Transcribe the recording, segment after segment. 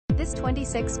This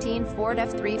 2016 Ford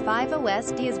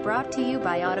F-350SD is brought to you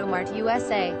by Mart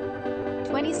USA.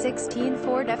 2016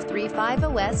 Ford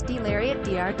F-350SD Lariat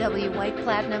DRW White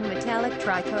Platinum Metallic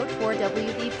Tri-Coat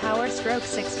 4WD Power Stroke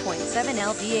 6.7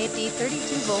 LV8D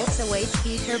 32 volts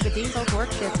OHV Turbo Diesel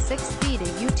Torque Shift 6 speed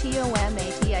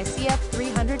AUTOMATIC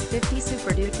F-350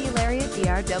 Super Duty Lariat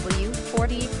DRW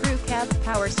 40 Crew Cab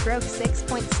Power Stroke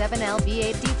 6.7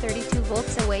 LV8D 32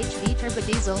 volts OHV Turbo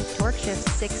Diesel Torque Shift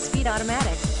 6 speed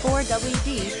Automatic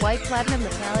 4WD White Platinum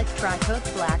Metallic Tri-Coat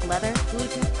Black Leather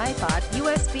Bluetooth iPod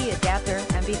USB Adapter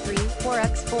MP3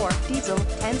 4x4 Diesel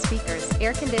 10 speakers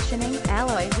Air conditioning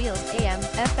Alloy wheels AM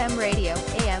FM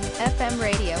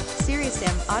radio Sirius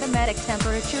M Automatic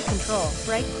temperature control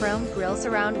Bright chrome grille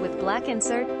surround with black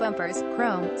insert bumpers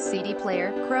Chrome CD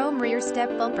player Chrome rear step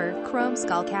bumper Chrome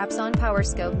skull caps on power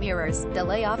scope mirrors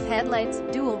Delay off headlights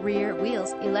Dual rear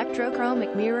wheels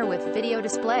Electrochromic mirror with video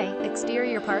display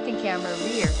Exterior parking camera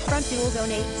rear Front dual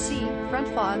zone AC Front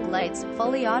fog lights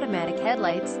Fully automatic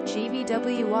headlights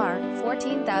GVWR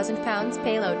 14,000 pounds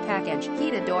payload package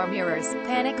Heated door mirrors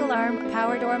Panic alarm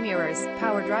Power door mirrors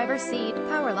Power driver seat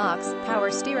Power locks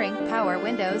Power steering Power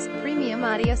windows Premium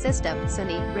audio system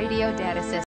Sony radio data system